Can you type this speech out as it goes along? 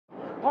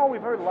Paul,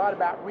 we've heard a lot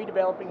about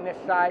redeveloping this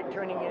site,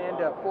 turning it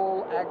into a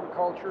full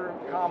agriculture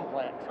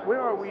complex. Where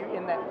are we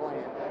in that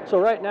plan? So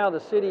right now the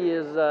city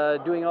is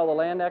doing all the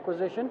land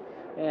acquisition,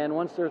 and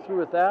once they're through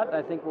with that,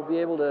 I think we'll be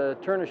able to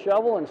turn a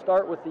shovel and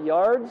start with the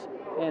yards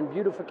and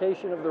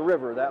beautification of the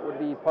river. That would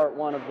be part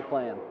one of the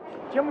plan.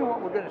 Tell me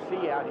what we're going to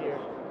see out here.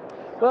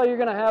 Well, you're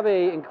going to have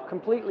a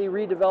completely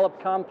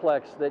redeveloped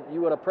complex that you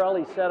would have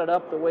probably set it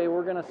up the way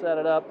we're going to set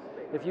it up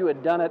if you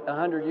had done it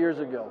 100 years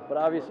ago. But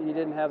obviously you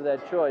didn't have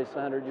that choice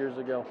 100 years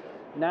ago.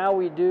 Now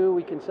we do.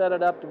 We can set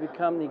it up to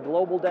become the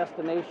global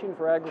destination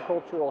for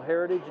agricultural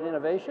heritage and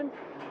innovation,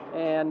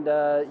 and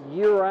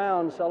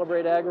year-round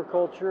celebrate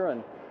agriculture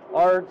and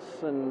arts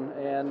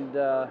and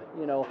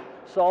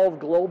solve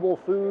global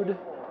food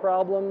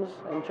problems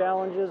and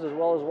challenges, as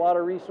well as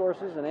water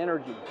resources and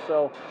energy.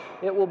 So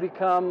it will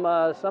become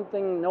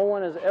something no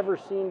one has ever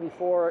seen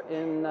before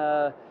in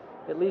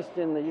at least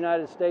in the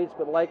United States,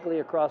 but likely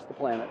across the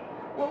planet.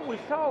 Well, we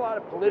saw a lot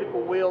of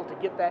political will to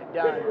get that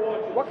done.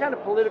 What kind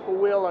of political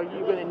will are you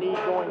going to need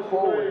going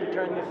forward to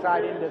turn this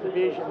site into the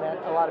vision that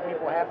a lot of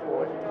people have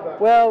for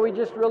it? Well, we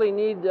just really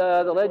need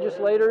the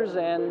legislators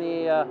and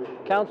the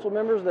council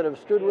members that have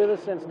stood with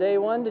us since day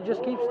one to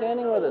just keep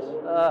standing with us.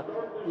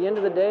 At the end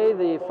of the day,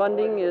 the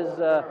funding is,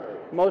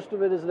 most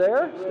of it is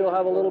there, still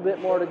have a little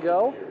bit more to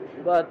go.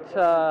 But,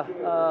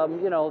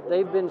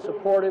 they've been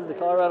supportive. The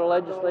Colorado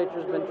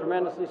legislature has been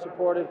tremendously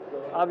supportive.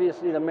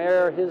 Obviously, the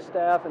mayor, his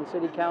staff, and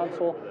city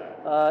council,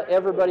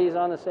 everybody's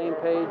on the same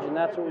page, and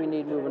that's what we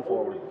need moving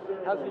forward.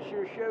 How's this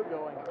year's show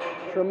going?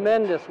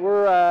 Tremendous.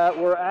 We're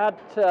at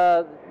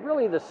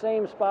really the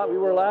same spot we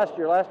were last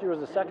year. Last year was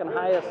the second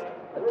highest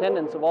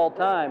attendance of all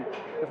time.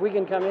 If we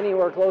can come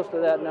anywhere close to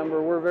that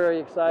number, we're very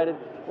excited.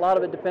 A lot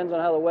of it depends on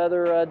how the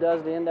weather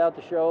does to end out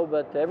the show,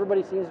 but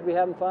everybody seems to be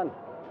having fun.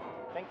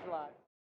 Thanks a lot.